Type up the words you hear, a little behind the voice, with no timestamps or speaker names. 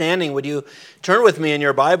Standing, would you turn with me in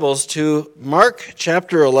your Bibles to Mark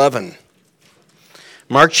chapter 11.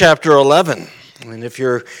 Mark chapter 11. And if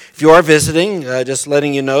you are visiting, just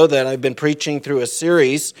letting you know that I've been preaching through a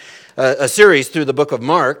series through the book of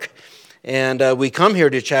Mark, and we come here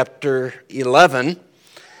to chapter 11,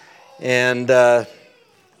 and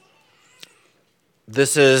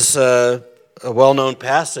this is a well-known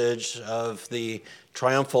passage of the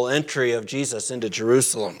triumphal entry of Jesus into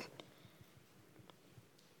Jerusalem.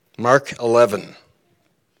 Mark 11.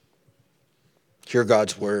 Hear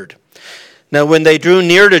God's word. Now when they drew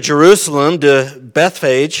near to Jerusalem, to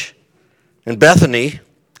Bethphage and Bethany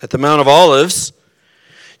at the Mount of Olives,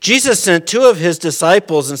 Jesus sent two of his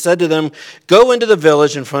disciples and said to them, "Go into the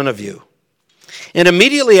village in front of you. And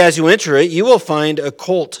immediately as you enter it, you will find a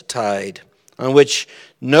colt tied, on which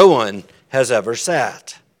no one has ever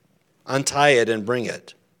sat. Untie it and bring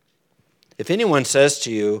it. If anyone says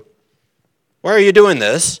to you, 'Why are you doing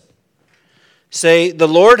this?' say, 'The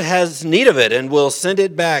Lord has need of it and will send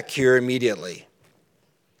it back here immediately.'"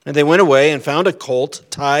 And they went away and found a colt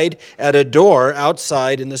tied at a door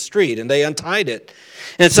outside in the street, and they untied it.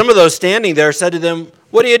 And some of those standing there said to them,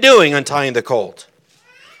 "What are you doing untying the colt?"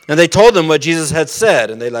 And they told them what Jesus had said,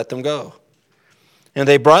 and they let them go. And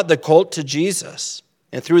they brought the colt to Jesus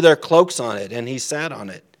and threw their cloaks on it, and he sat on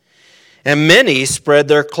it. And many spread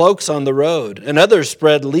their cloaks on the road, and others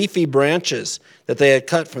spread leafy branches that they had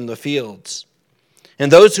cut from the fields.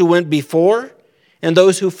 And those who went before and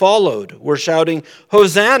those who followed were shouting,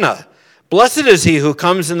 "Hosanna! Blessed is he who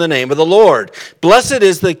comes in the name of the Lord. Blessed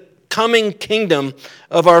is the coming kingdom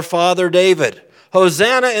of our father David.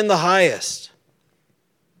 Hosanna in the highest."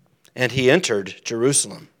 And he entered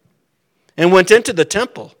Jerusalem and went into the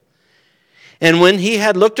temple. And when he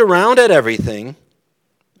had looked around at everything,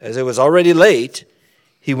 as it was already late,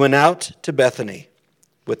 he went out to Bethany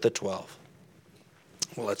with the 12.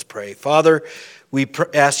 Well, let's pray. Father, we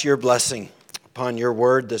ask your blessing upon your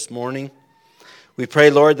word this morning. We pray,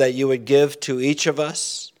 Lord, that you would give to each of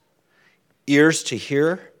us ears to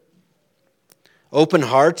hear, open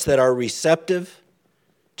hearts that are receptive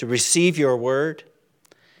to receive your word,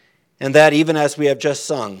 and that even as we have just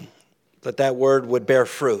sung, that word would bear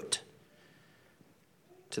fruit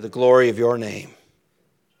to the glory of your name.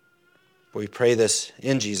 We pray this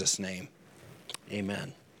in Jesus' name.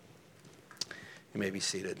 Amen. You may be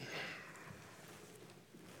seated.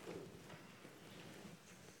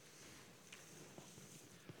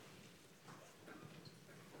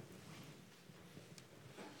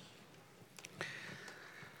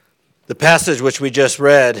 The passage which we just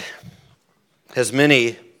read has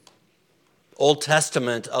many Old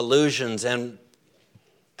Testament allusions and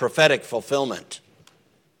prophetic fulfillment.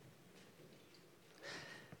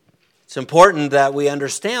 It's important that we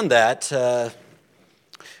understand that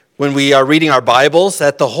when we are reading our Bibles,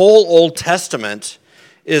 that the whole Old Testament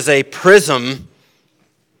is a prism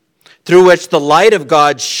through which the light of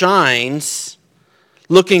God shines,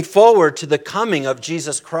 looking forward to the coming of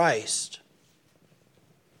Jesus Christ.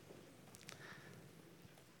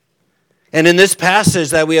 And in this passage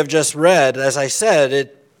that we have just read, as I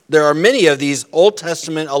said, there are many of these Old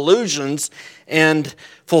Testament allusions and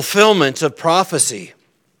fulfillments of prophecy.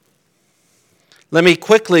 Let me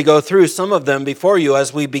quickly go through some of them before you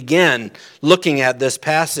as we begin looking at this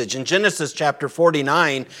passage. In Genesis chapter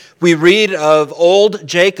 49, we read of old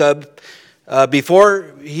Jacob,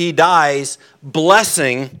 before he dies,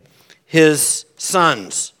 blessing his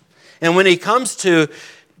sons. And when he comes to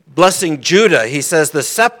blessing Judah, he says, "The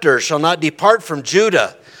scepter shall not depart from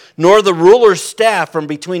Judah, nor the ruler's staff from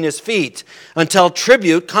between his feet, until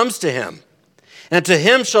tribute comes to him. And to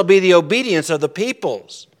him shall be the obedience of the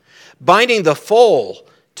peoples, binding the foal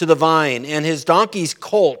to the vine, and his donkey's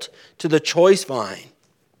colt to the choice vine."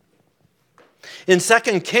 In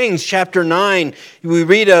 2 Kings chapter 9, we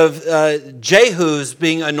read of Jehu's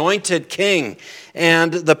being anointed king,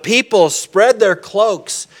 and the people spread their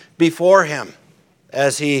cloaks before him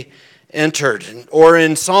as he entered. Or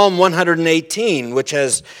in Psalm 118, which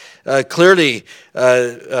has clearly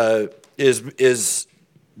is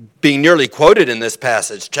being nearly quoted in this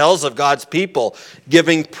passage, tells of God's people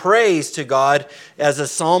giving praise to God as a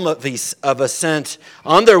psalm of ascent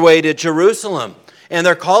on their way to Jerusalem. And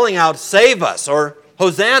they're calling out, "Save us," or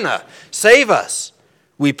 "Hosanna, save us,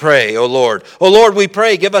 we pray, O Lord. O Lord, we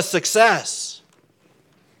pray, give us success."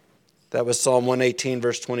 That was Psalm 118,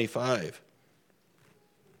 verse 25.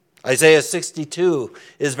 Isaiah 62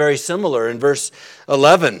 is very similar. In verse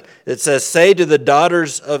 11, it says, "Say to the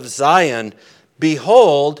daughters of Zion,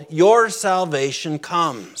 behold, your salvation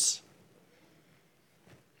comes."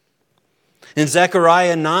 In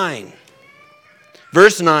Zechariah 9,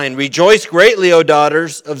 Verse 9, rejoice greatly, O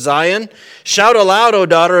daughters of Zion. Shout aloud, O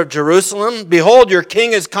daughter of Jerusalem. Behold, your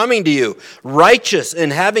king is coming to you. Righteous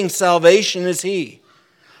and having salvation is he.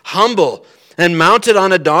 Humble and mounted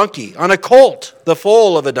on a donkey, on a colt, the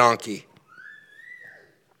foal of a donkey.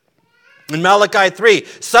 In Malachi 3,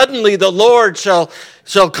 suddenly the Lord shall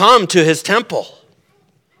come to his temple.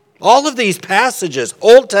 All of these passages,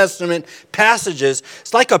 Old Testament passages,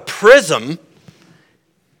 it's like a prism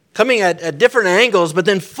coming at different angles, but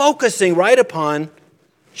then focusing right upon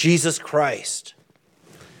Jesus Christ.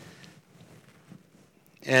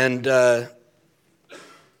 And that's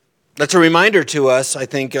a reminder to us, I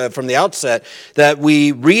think, from the outset, that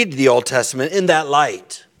we read the Old Testament in that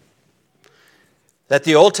light. That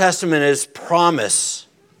the Old Testament is promise.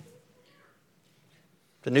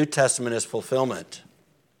 The New Testament is fulfillment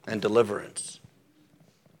and deliverance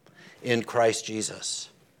in Christ Jesus.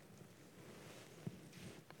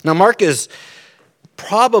 Now, Mark is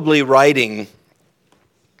probably writing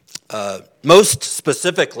most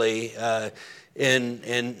specifically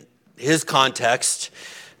in his context,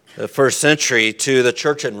 the first century, to the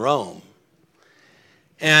church in Rome.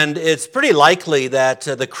 And it's pretty likely that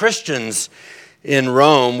the Christians in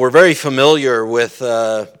Rome were very familiar with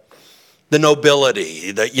the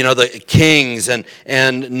nobility, the kings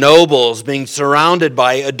and nobles being surrounded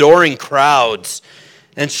by adoring crowds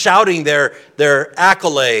and shouting their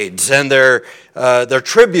accolades and their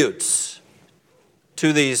tributes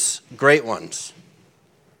to these great ones.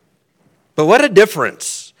 But what a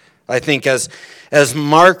difference, I think, as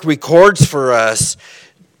Mark records for us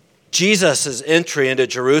Jesus' entry into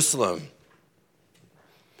Jerusalem.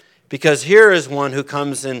 Because here is one who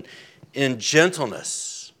comes in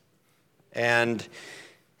gentleness and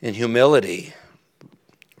in humility,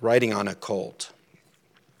 riding on a colt.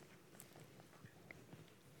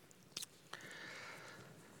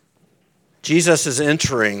 Jesus is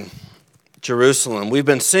entering Jerusalem. We've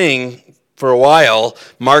been seeing for a while,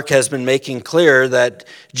 Mark has been making clear that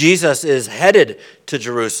Jesus is headed to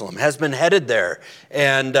Jerusalem, has been headed there.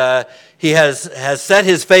 And he has set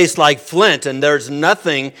hhis face like flint, and there's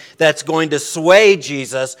nothing that's going to sway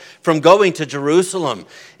Jesus from going to Jerusalem.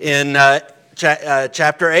 In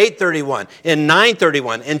chapter 8:31, in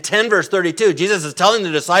 9:31, in 10 verse 32, Jesus is telling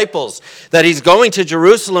the disciples that he's going to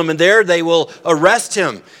Jerusalem, and there they will arrest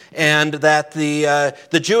him, and that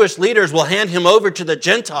the Jewish leaders will hand him over to the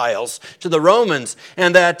Gentiles, to the Romans,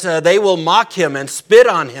 and that they will mock him and spit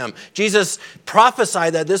on him. Jesus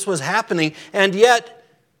prophesied that this was happening, and yet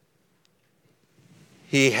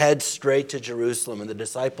he heads straight to Jerusalem, and the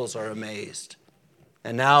disciples are amazed.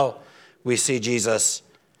 And now we see Jesus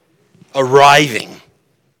arriving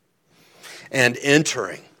and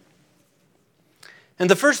entering. And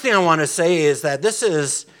the first thing I want to say is that this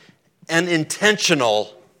is an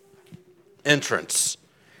intentional entrance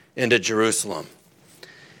into Jerusalem.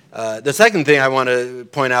 The second thing I want to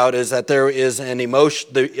point out is that there is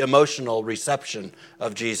the emotional reception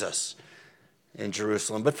of Jesus in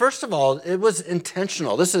Jerusalem. But first of all, it was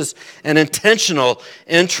intentional. This is an intentional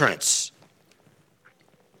entrance.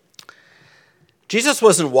 Jesus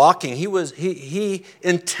wasn't walking. He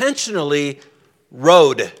intentionally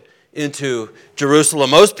rode into Jerusalem.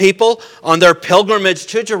 Most people on their pilgrimage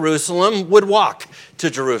to Jerusalem would walk to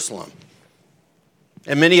Jerusalem.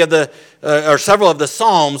 And several of the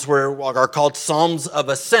Psalms are called Psalms of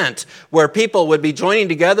Ascent, where people would be joining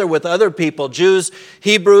together with other people. Jews,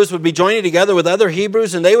 Hebrews would be joining together with other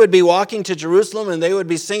Hebrews, and they would be walking to Jerusalem, and they would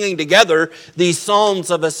be singing together these Psalms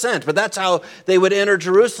of Ascent. But that's how they would enter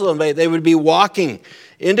Jerusalem. They would be walking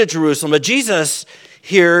into Jerusalem. But Jesus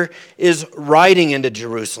here is riding into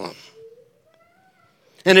Jerusalem.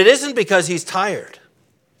 And it isn't because he's tired.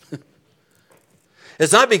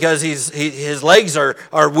 It's not because his legs are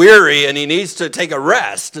weary and he needs to take a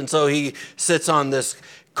rest, and so he sits on this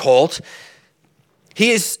colt. He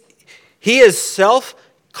is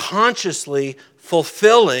self-consciously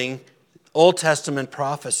fulfilling Old Testament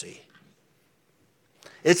prophecy.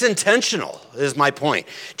 It's intentional, is my point.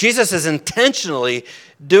 Jesus is intentionally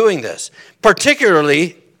doing this,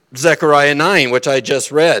 particularly Zechariah 9, which I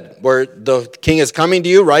just read, where the king is coming to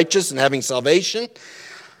you, righteous and having salvation,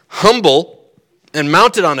 humble, and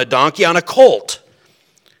mounted on a donkey, on a colt,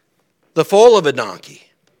 the foal of a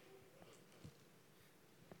donkey.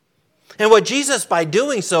 And what Jesus, by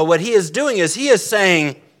doing so, what he is doing is he is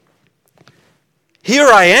saying, here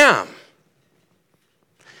I am.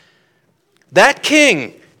 That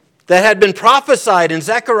king that had been prophesied in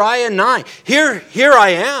Zechariah 9, here I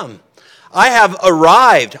am. I have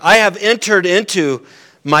arrived. I have entered into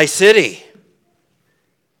my city.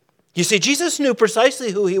 You see, Jesus knew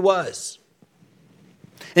precisely who he was.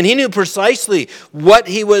 And he knew precisely what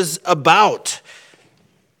he was about.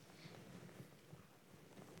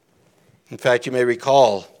 In fact, you may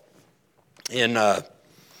recall in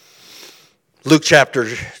Luke chapter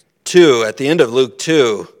 2, at the end of Luke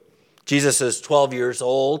 2, Jesus is 12 years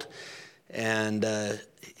old, and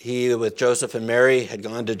he, with Joseph and Mary, had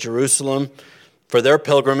gone to Jerusalem for their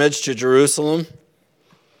pilgrimage to Jerusalem.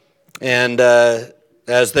 And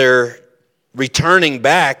as they're returning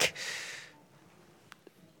back,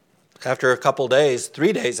 after a couple days,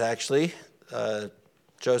 3 days actually,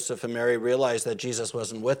 Joseph and Mary realized that Jesus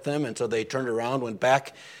wasn't with them, and so they turned around, went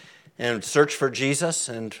back, and searched for Jesus,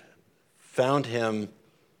 and found him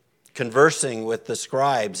conversing with the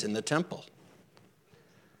scribes in the temple.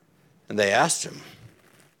 And they asked him,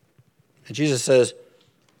 and Jesus says,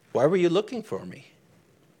 "Why were you looking for me?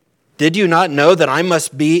 Did you not know that I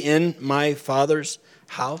must be in my Father's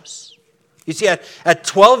house?" You see, at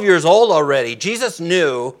 12 years old already, Jesus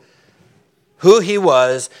knew who he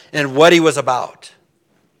was and what he was about.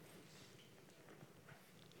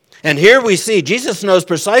 And here we see Jesus knows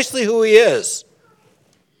precisely who he is.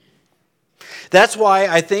 That's why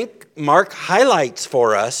I think Mark highlights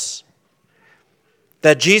for us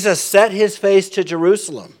that Jesus set his face to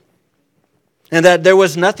Jerusalem, and that there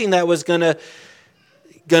was nothing that was going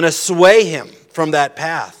to sway him from that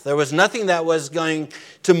path. There was nothing that was going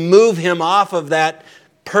to move him off of that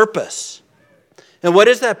purpose. And what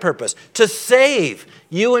is that purpose? To save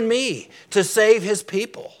you and me, to save his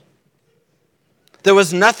people. There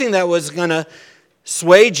was nothing that was going to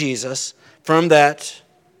sway Jesus from that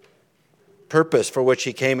purpose for which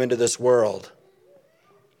he came into this world.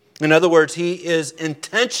 In other words, he is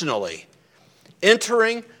intentionally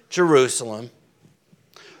entering Jerusalem,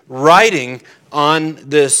 riding on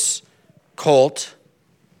this colt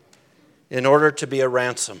in order to be a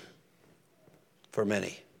ransom for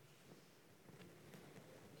many.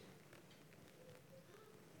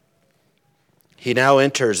 He now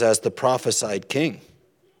enters as the prophesied king,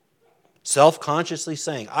 self-consciously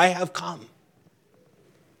saying, "I have come.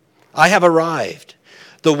 I have arrived.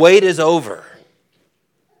 The wait is over.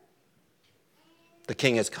 The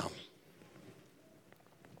king has come."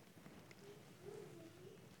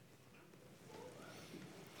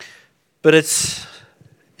 But it's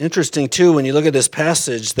interesting, too, when you look at this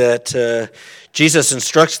passage that Jesus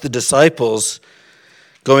instructs the disciples,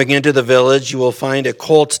 going into the village, you will find a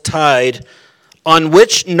colt tied on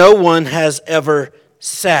which no one has ever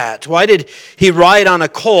sat. Why did he ride on a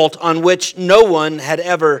colt on which no one had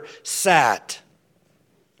ever sat?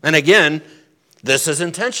 And again, this is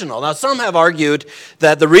intentional. Now, some have argued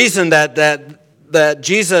that the reason that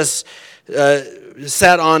Jesus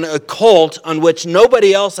sat on a colt on which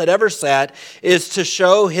nobody else had ever sat is to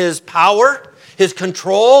show his power, his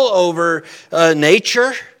control over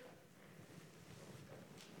nature.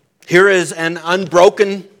 Here is an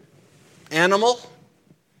unbroken animal.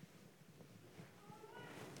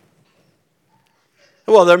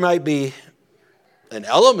 Well, there might be an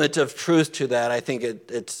element of truth to that. I think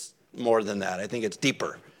it's more than that. I think it's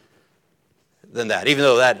deeper than that, even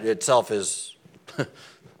though that itself is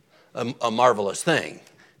a marvelous thing,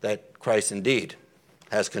 that Christ indeed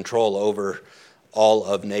has control over all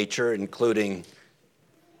of nature, including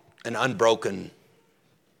an unbroken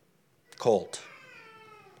colt.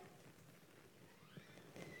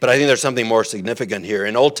 But I think there's something more significant here.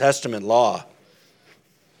 In Old Testament law,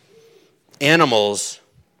 animals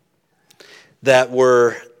that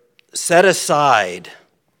were set aside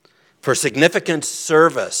for significant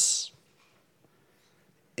service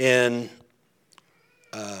in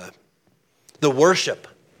the worship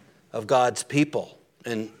of God's people,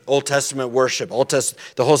 in Old Testament worship, the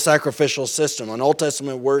whole sacrificial system, on Old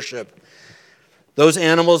Testament worship, those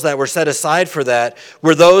animals that were set aside for that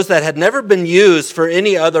were those that had never been used for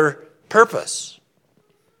any other purpose.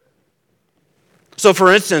 So,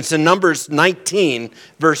 for instance, in Numbers 19,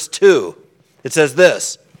 verse 2, it says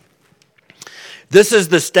this: "This is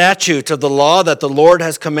the statute of the law that the Lord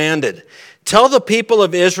has commanded. Tell the people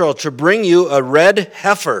of Israel to bring you a red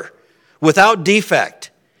heifer without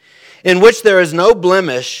defect, in which there is no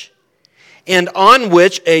blemish, and on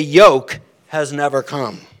which a yoke has never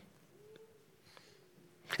come."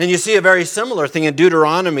 And you see a very similar thing in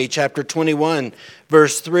Deuteronomy chapter 21,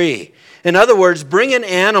 verse 3. In other words, bring an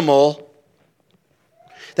animal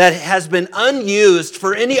that has been unused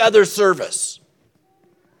for any other service.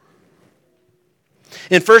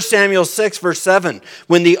 In 1 Samuel 6, verse 7,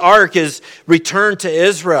 when the ark is returned to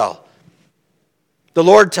Israel, the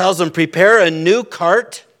Lord tells them, "Prepare a new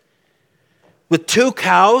cart with 2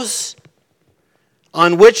 cows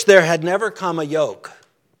on which there had never come a yoke."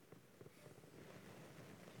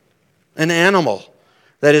 An animal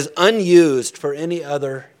that is unused for any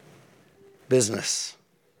other business.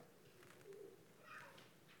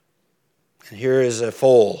 And here is a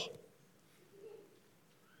foal,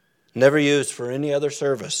 never used for any other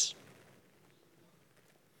service,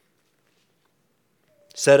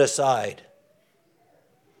 set aside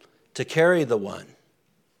to carry the one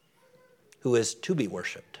who is to be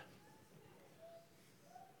worshipped.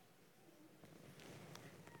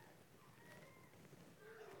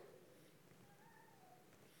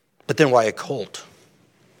 But then why a colt?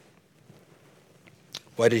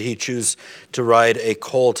 Why did he choose to ride a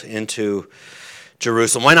colt into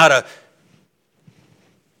Jerusalem? Why not a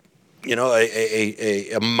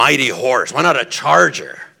mighty horse? Why not a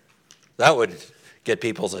charger? That would get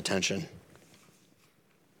people's attention.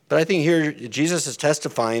 But I think here Jesus is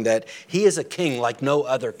testifying that he is a king like no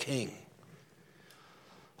other king.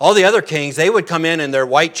 All the other kings, they would come in their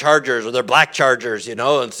white chargers or their black chargers,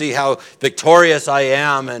 and see how victorious I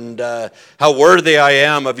am and how worthy I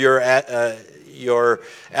am of your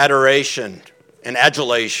adoration and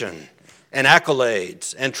adulation and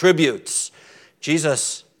accolades and tributes.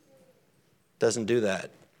 Jesus doesn't do that.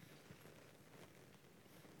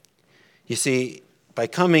 You see, by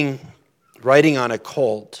riding on a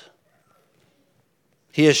colt,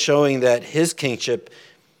 he is showing that his kingship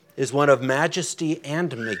is one of majesty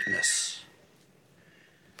and meekness,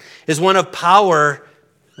 is one of power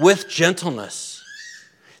with gentleness,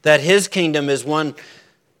 that his kingdom is one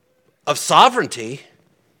of sovereignty,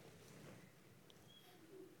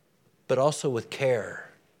 but also with care.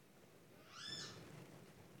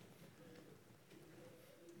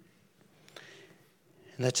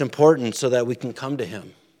 And that's important so that we can come to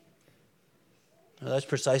him. Now, that's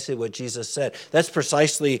precisely what Jesus said. That's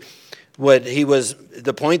precisely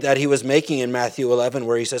the point that he was making in Matthew 11,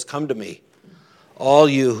 where he says, "Come to me, all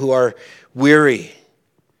you who are weary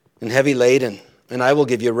and heavy laden, and I will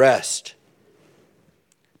give you rest.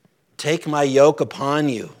 Take my yoke upon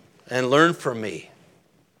you and learn from me.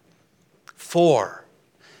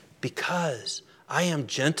 Because I am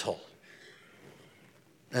gentle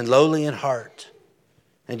and lowly in heart,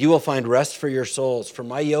 and you will find rest for your souls. For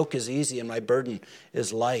my yoke is easy and my burden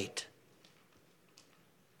is light."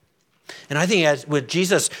 And I think with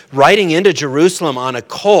Jesus riding into Jerusalem on a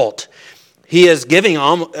colt, he is giving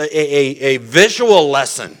a visual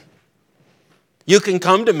lesson. You can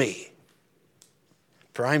come to me,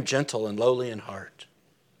 for I am gentle and lowly in heart.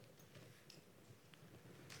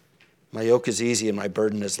 My yoke is easy and my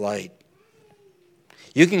burden is light.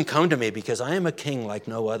 You can come to me because I am a king like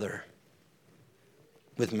no other,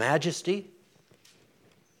 with majesty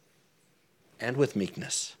and with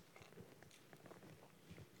meekness.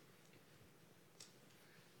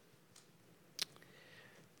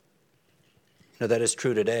 Now, that is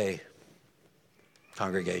true today,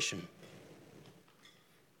 congregation.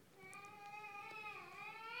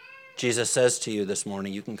 Jesus says to you this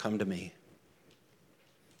morning, you can come to me.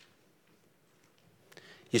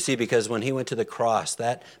 You see, because when he went to the cross,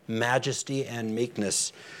 that majesty and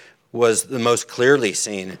meekness was the most clearly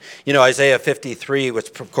seen. Isaiah 53,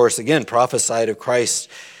 which of course again prophesied of Christ,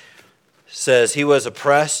 says, "He was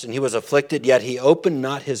oppressed and he was afflicted, yet he opened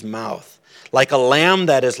not his mouth. Like a lamb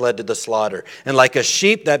that is led to the slaughter, and like a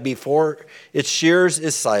sheep that before its shears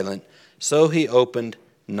is silent, so he opened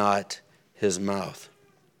not his mouth."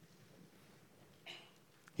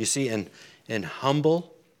 You see, in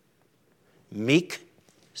humble, meek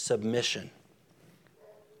submission,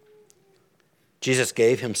 Jesus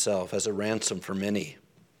gave himself as a ransom for many.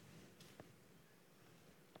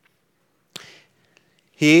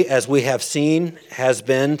 He, as we have seen, has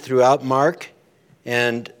been throughout Mark,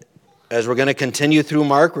 and as we're going to continue through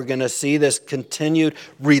Mark, we're going to see this continued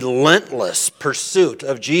relentless pursuit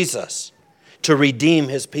of Jesus to redeem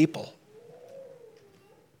his people.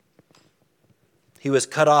 He was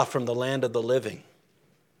cut off from the land of the living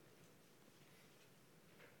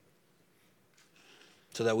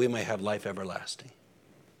so that we may have life everlasting.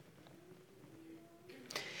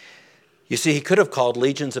 You see, he could have called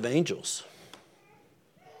legions of angels.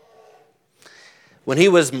 When he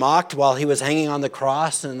was mocked while he was hanging on the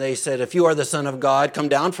cross and they said, "If you are the Son of God, come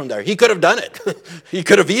down from there." He could have done it. He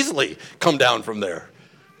could have easily come down from there.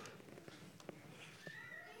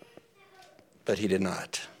 But he did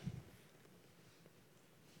not.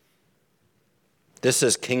 This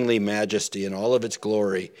is kingly majesty in all of its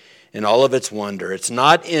glory, in all of its wonder. It's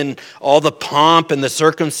not in all the pomp and the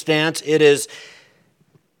circumstance. It is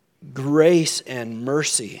grace and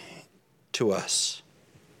mercy to us,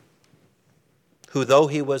 who though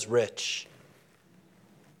he was rich,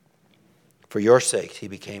 for your sake he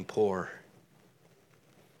became poor,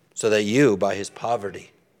 so that you, by his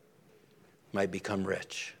poverty, might become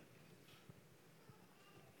rich.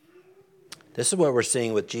 This is what we're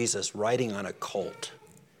seeing with Jesus riding on a colt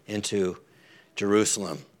into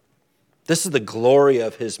Jerusalem. This is the glory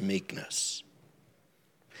of his meekness.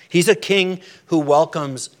 He's a king who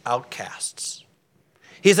welcomes outcasts.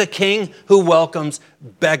 He's a king who welcomes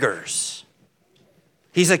beggars.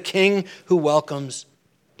 He's a king who welcomes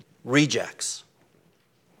rejects.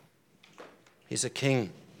 He's a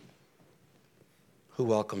king who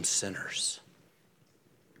welcomes sinners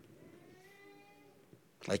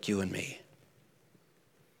like you and me.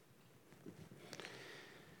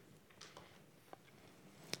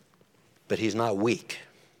 But he's not weak.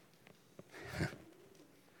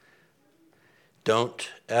 Don't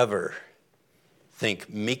ever think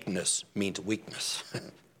meekness means weakness.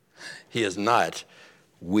 He is not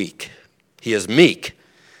weak. He is meek.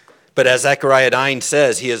 But as Zechariah 9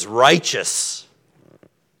 says, he is righteous,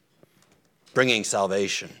 bringing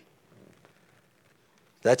salvation.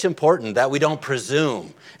 That's important, that we don't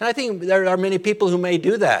presume. And I think there are many people who may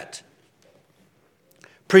do that.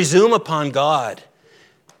 Presume upon God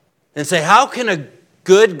and say, how can a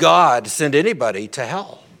good God send anybody to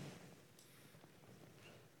hell?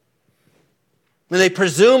 And they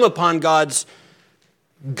presume upon God's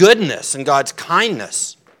goodness and God's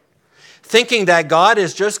kindness, thinking that God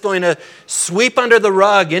is just going to sweep under the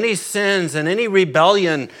rug any sins and any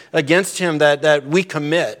rebellion against him that we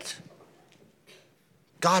commit.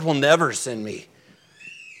 God will never send me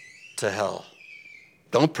to hell.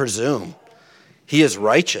 Don't presume. He is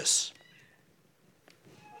righteous,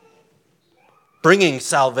 bringing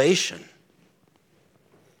salvation.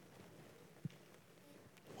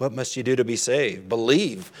 What must you do to be saved?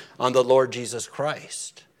 Believe on the Lord Jesus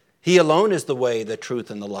Christ. He alone is the way, the truth,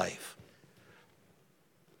 and the life.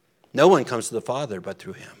 No one comes to the Father but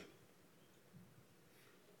through him.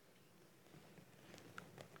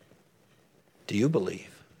 Do you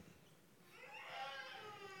believe?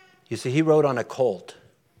 You see, he rode on a colt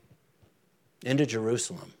into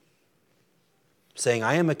Jerusalem, saying,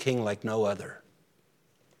 I am a king like no other.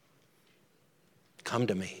 Come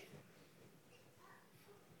to me,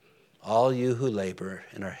 all you who labor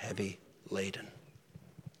and are heavy laden.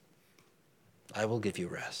 I will give you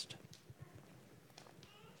rest.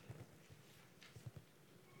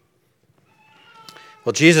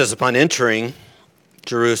 Well, Jesus, upon entering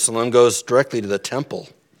Jerusalem, goes directly to the temple.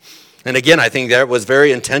 And again, I think that was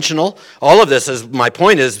very intentional. All of this is, my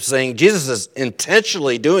point is saying Jesus is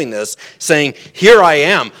intentionally doing this, saying, here I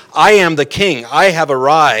am the king, I have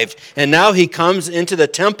arrived. And now he comes into the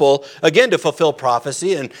temple, again to fulfill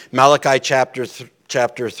prophecy in Malachi chapter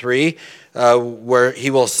 3, where he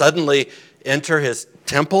will suddenly enter his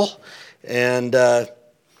temple. And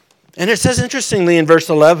it says interestingly in verse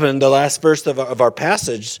 11, the last verse of our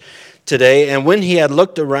passage today, and when he had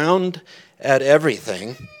looked around at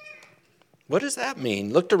everything. What does that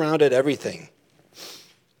mean? Looked around at everything.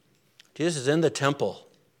 Jesus is in the temple.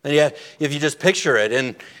 And yet, if you just picture it,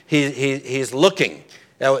 and he's looking.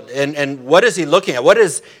 And what is he looking at? What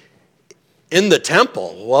is in the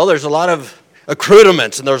temple? Well, there's a lot of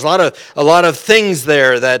accoutrements, and there's a lot of things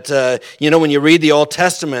there that, when you read the Old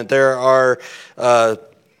Testament, there are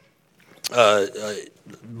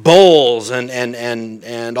bowls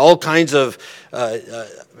and all kinds of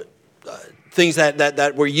things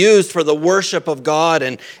that were used for the worship of God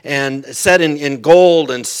and set in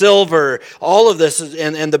gold and silver. All of this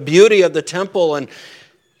and the beauty of the temple and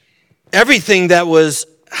everything that was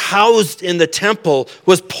housed in the temple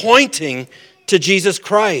was pointing to Jesus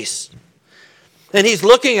Christ. And he's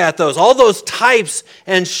looking at all those types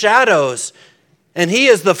and shadows, and he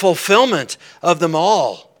is the fulfillment of them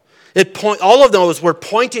all. All of those were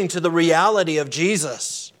pointing to the reality of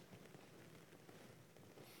Jesus.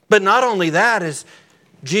 But not only that, is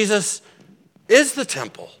Jesus is the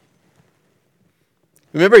temple.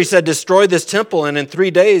 Remember, he said, destroy this temple, and in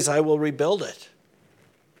 3 days I will rebuild it.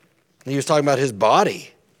 And he was talking about his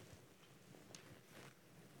body.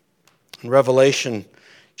 In Revelation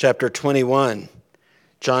chapter 21,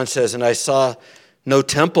 John says, and I saw no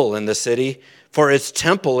temple in the city, for its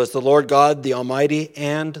temple is the Lord God, the Almighty,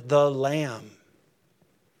 and the Lamb.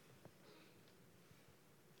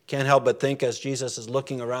 Can't help but think as Jesus is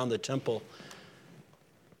looking around the temple,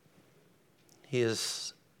 he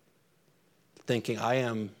is thinking, I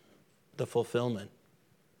am the fulfillment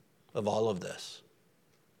of all of this.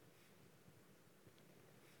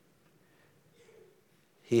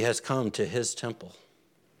 He has come to his temple.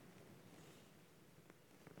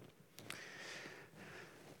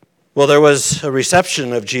 Well, there was a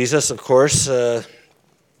reception of Jesus, of course, a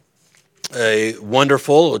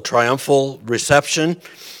wonderful, triumphal reception.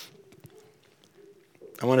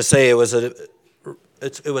 I want to say it was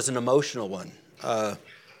an emotional one.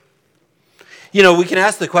 We can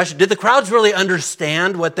ask the question, did the crowds really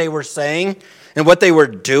understand what they were saying and what they were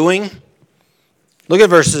doing? Look at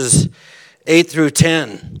verses 8 through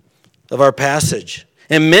 10 of our passage.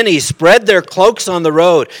 And many spread their cloaks on the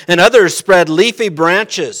road, and others spread leafy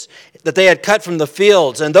branches that they had cut from the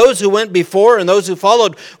fields. And those who went before and those who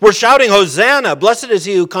followed were shouting, Hosanna! Blessed is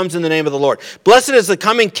he who comes in the name of the Lord. Blessed is the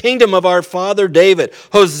coming kingdom of our father David.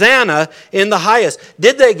 Hosanna in the highest.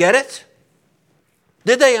 Did they get it?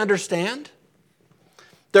 Did they understand?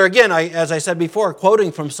 There again, as I said before,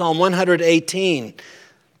 quoting from Psalm 118,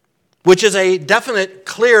 which is a definite,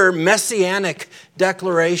 clear, messianic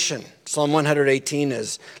declaration. Psalm 118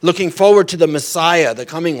 is looking forward to the Messiah, the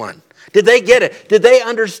coming one. Did they get it? Did they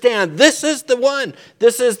understand? This is the one.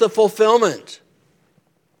 This is the fulfillment.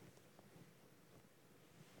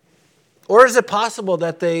 Or is it possible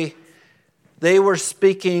that they were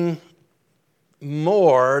speaking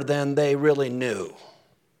more than they really knew?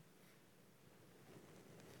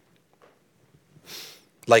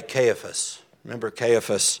 Like Caiaphas. Remember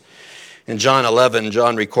Caiaphas? In John 11,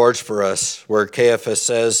 John records for us where Caiaphas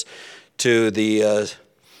says to the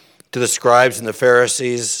scribes and the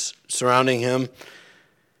Pharisees surrounding him,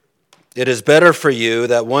 "It is better for you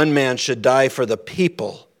that one man should die for the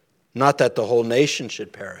people, not that the whole nation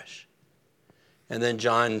should perish." And then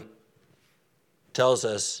John tells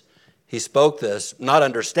us he spoke this, not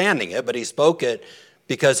understanding it, but he spoke it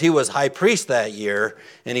because he was high priest that year,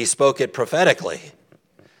 and he spoke it prophetically,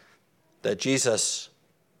 that Jesus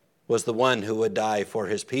was the one who would die for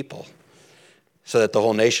his people so that the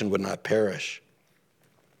whole nation would not perish.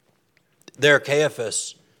 There,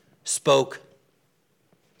 Caiaphas spoke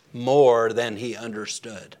more than he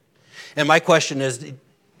understood. And my question is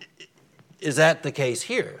that the case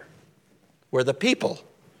here, where the people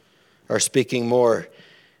are speaking more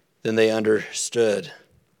than they understood?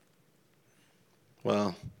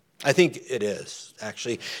 Well, I think it is,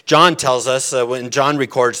 actually. John tells us, when John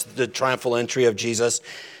records the triumphal entry of Jesus,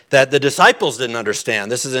 that the disciples didn't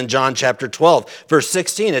understand. This is in John chapter 12, verse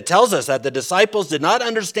 16. It tells us that the disciples did not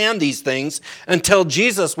understand these things until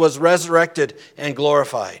Jesus was resurrected and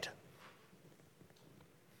glorified.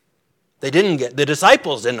 The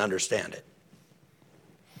disciples didn't understand it.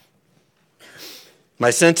 My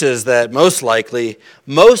sense is that most likely,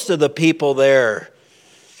 most of the people there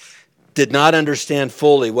did not understand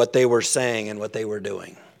fully what they were saying and what they were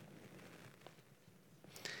doing.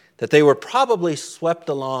 That they were probably swept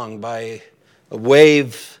along by a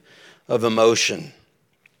wave of emotion.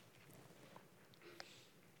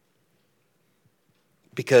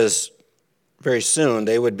 Because very soon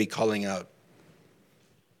they would be calling out,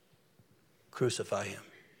 "Crucify him.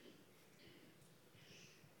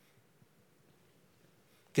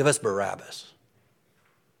 Give us Barabbas.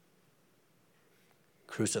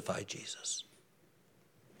 Crucify Jesus."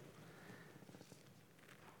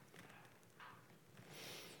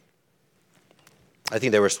 I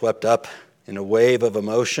think they were swept up in a wave of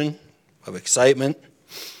emotion, of excitement.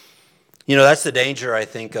 That's the danger, I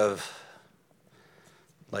think, of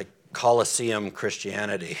like Colosseum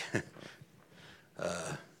Christianity.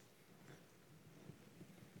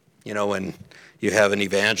 When you have an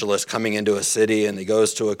evangelist coming into a city and he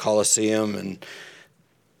goes to a Colosseum and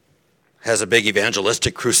has a big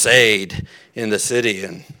evangelistic crusade in the city.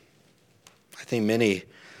 And I think many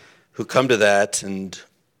who come to that and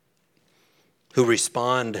who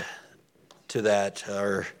respond to that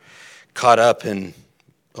are caught up in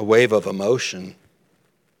a wave of emotion,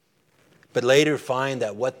 but later find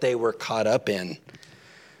that what they were caught up in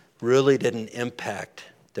really didn't impact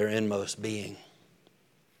their inmost being.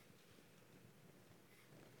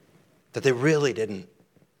 That they really didn't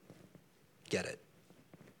get it.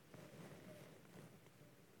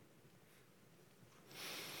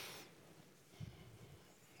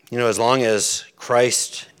 As long as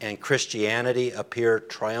Christ and Christianity appear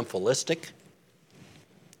triumphalistic,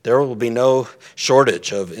 there will be no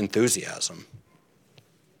shortage of enthusiasm.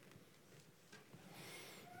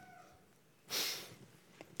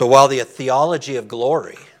 But while the theology of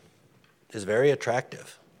glory is very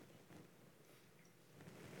attractive,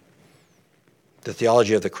 the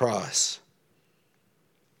theology of the cross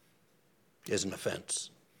is an offense.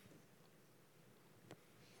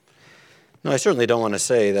 No, I certainly don't want to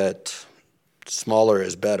say that smaller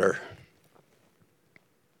is better.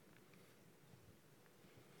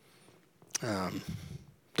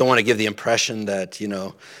 Don't want to give the impression that,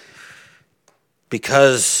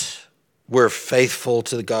 because we're faithful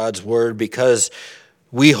to God's word, because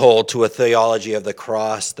we hold to a theology of the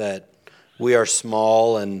cross, that we are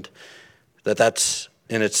small and that's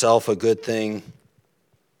in itself a good thing.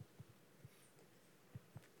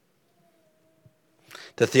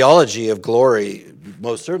 The theology of glory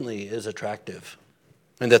most certainly is attractive.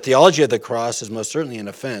 And the theology of the cross is most certainly an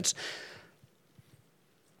offense.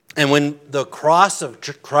 And when the cross of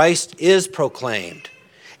Christ is proclaimed,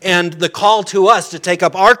 and the call to us to take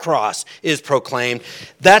up our cross is proclaimed,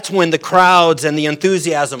 that's when the crowds and the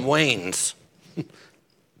enthusiasm wanes.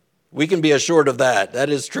 We can be assured of that.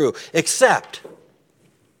 That is true. Except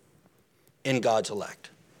in God's elect.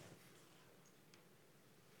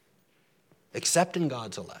 Except in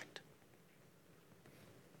God's elect.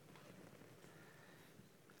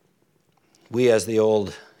 We, as the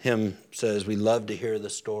old hymn says, we love to hear the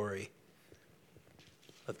story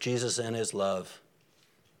of Jesus and his love,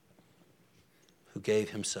 who gave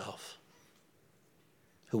himself,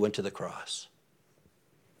 who went to the cross.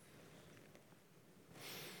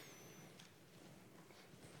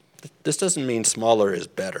 This doesn't mean smaller is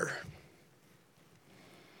better.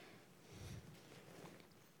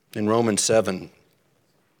 In Romans 7,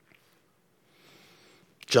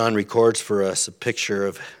 John records for us a picture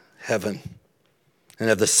of heaven and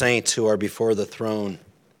of the saints who are before the throne.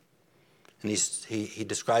 And he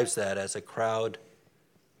describes that as a crowd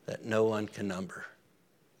that no one can number.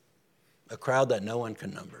 A crowd that no one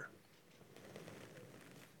can number.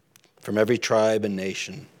 From every tribe and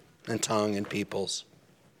nation and tongue and peoples.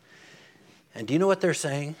 And do you know what they're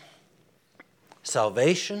saying?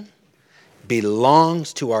 Salvation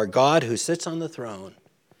belongs to our God who sits on the throne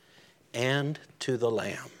and to the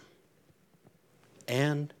Lamb.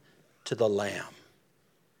 And to the Lamb.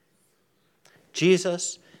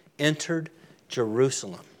 Jesus entered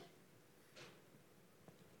Jerusalem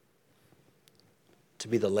to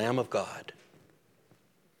be the Lamb of God,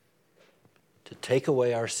 to take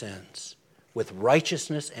away our sins with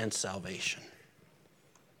righteousness and salvation.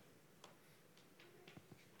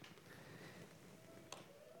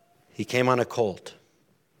 He came on a colt,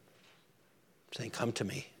 saying, "Come to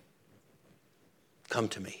me. Come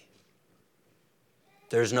to me.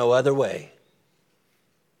 There's no other way,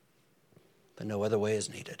 but no other way is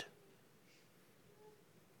needed."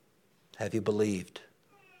 Have you believed?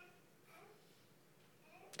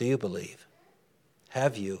 Do you believe?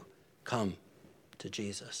 Have you come to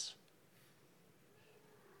Jesus?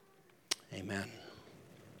 Amen.